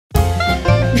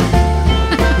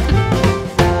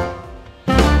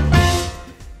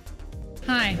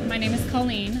name is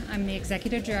Colleen. I'm the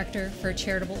Executive Director for a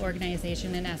charitable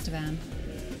organization in Estevan.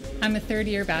 I'm a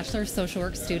third-year Bachelor of Social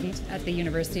Work student at the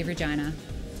University of Regina.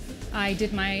 I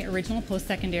did my original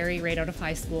post-secondary right out of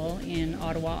high school in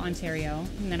Ottawa, Ontario,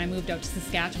 and then I moved out to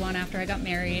Saskatchewan after I got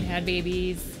married, had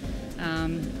babies,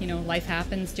 life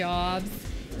happens, jobs,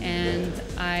 and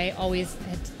I always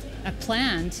had a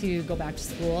plan to go back to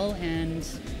school and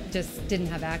just didn't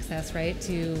have access, right,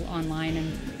 to online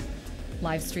and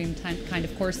live stream kind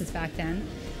of courses back then.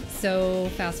 So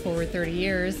fast forward 30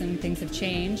 years and things have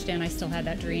changed, and I still had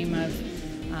that dream of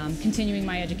continuing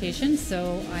my education,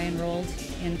 so I enrolled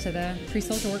into the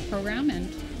pre-social work program,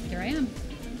 and here I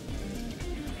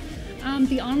am.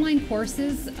 The online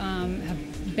courses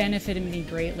have benefited me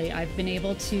greatly. I've been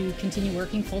able to continue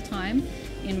working full-time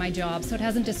in my job, so it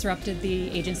hasn't disrupted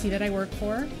the agency that I work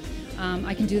for.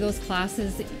 I can do those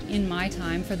classes in my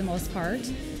time for the most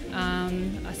part,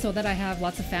 so that I have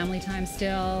lots of family time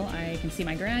still. I can see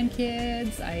my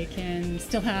grandkids, I can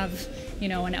still have,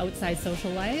 an outside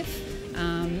social life,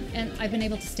 and I've been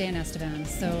able to stay in Estevan,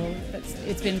 so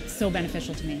it's been so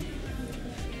beneficial to me.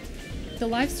 The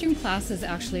live stream classes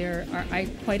actually I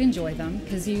quite enjoy them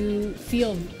because you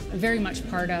feel very much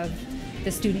part of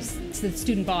the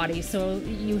student body. So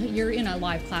you're in a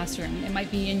live classroom. It might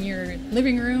be in your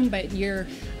living room, but you're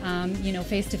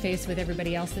face to face with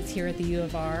everybody else that's here at the U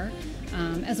of R,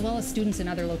 as well as students in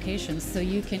other locations. So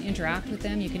you can interact with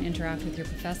them, you can interact with your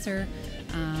professor.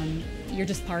 You're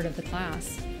just part of the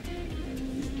class.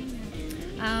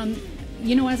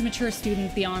 As a mature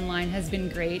student, the online has been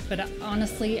great, but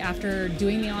honestly, after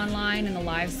doing the online and the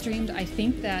live streamed, I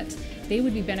think that they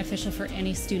would be beneficial for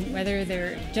any student, whether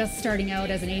they're just starting out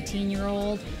as an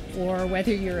 18-year-old or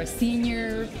whether you're a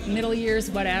senior, middle years,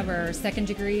 whatever, second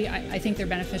degree. I think they're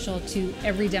beneficial to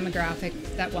every demographic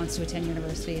that wants to attend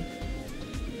university.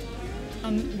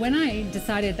 When I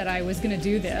decided that I was going to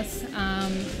do this,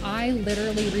 I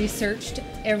literally researched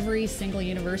every single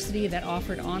university that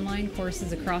offered online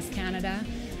courses across Canada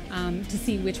to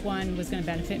see which one was going to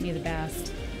benefit me the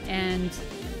best. And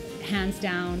hands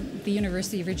down, the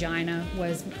University of Regina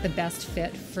was the best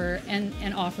fit for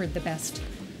and offered the best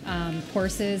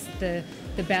courses, the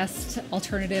best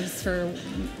alternatives for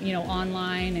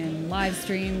online and live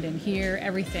streamed and here,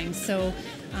 everything. So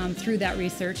through that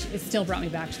research, it still brought me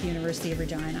back to the University of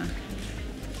Regina.